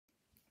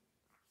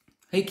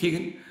Hey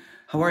Keegan,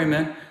 how are you,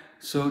 man?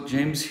 So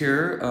James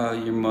here.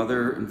 Your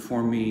mother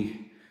informed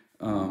me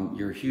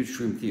you're a huge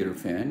Dream Theater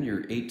fan.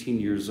 You're 18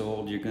 years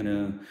old. You're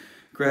gonna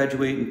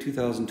graduate in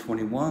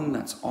 2021.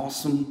 That's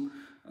awesome.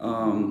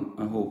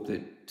 I hope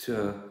that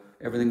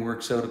everything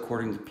works out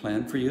according to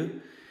plan for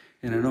you.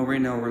 And I know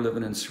right now we're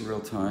living in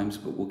surreal times,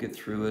 but we'll get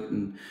through it.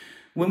 And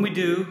when we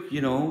do,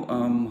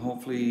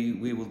 hopefully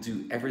we will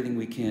do everything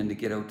we can to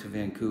get out to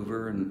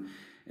Vancouver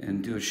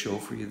and do a show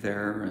for you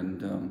there,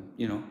 and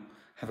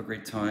have a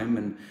great time.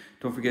 And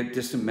don't forget,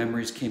 Distant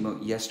Memories came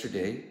out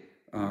yesterday.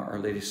 Our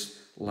latest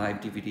live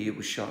DVD. It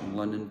was shot in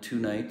London 2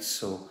 nights,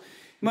 so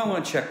you might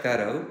want to check that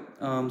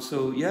out.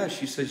 So yeah,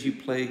 she says you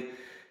play.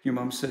 Your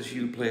mom says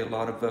you play a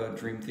lot of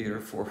Dream Theater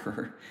for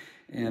her,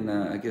 and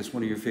I guess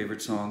one of your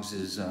favorite songs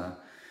is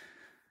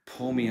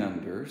Pull Me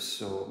Under.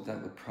 So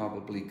that would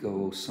probably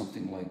go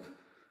something like.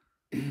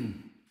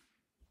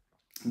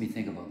 Let me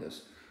think about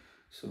this.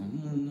 So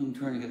I'm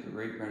trying to get the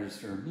right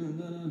register.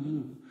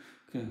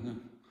 Okay.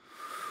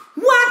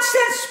 Once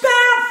that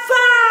spell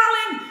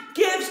falling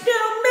gives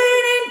new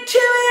meaning to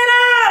it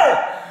all.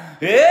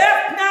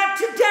 If not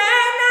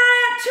today,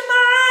 not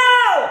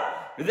tomorrow,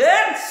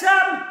 then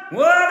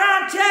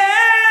someone day.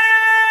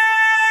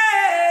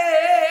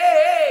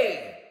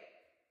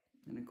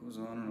 And it goes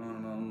on and on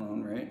and on and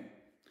on, right?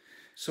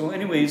 So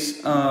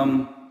anyways,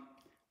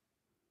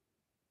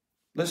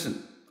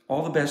 listen,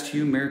 all the best to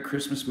you. Merry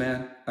Christmas,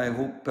 man. I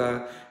hope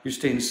you're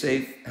staying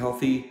safe,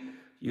 healthy.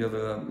 You have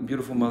a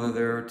beautiful mother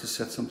there to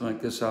set something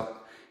like this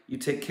up. You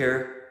take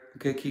care,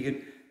 okay,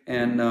 Keegan?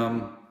 And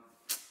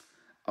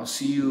I'll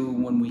see you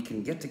when we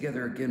can get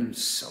together again and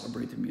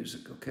celebrate the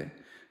music, okay?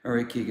 All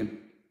right, Keegan.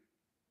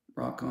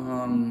 Rock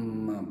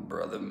on, my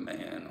brother,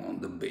 man, on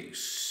the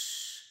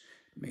bass.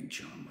 Make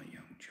John my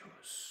young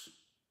jealous.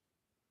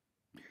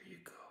 There you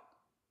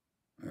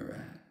go. All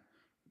right.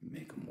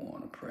 Make him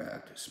want to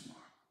practice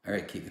more. All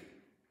right, Keegan.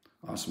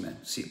 Awesome,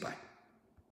 man. See you. Bye.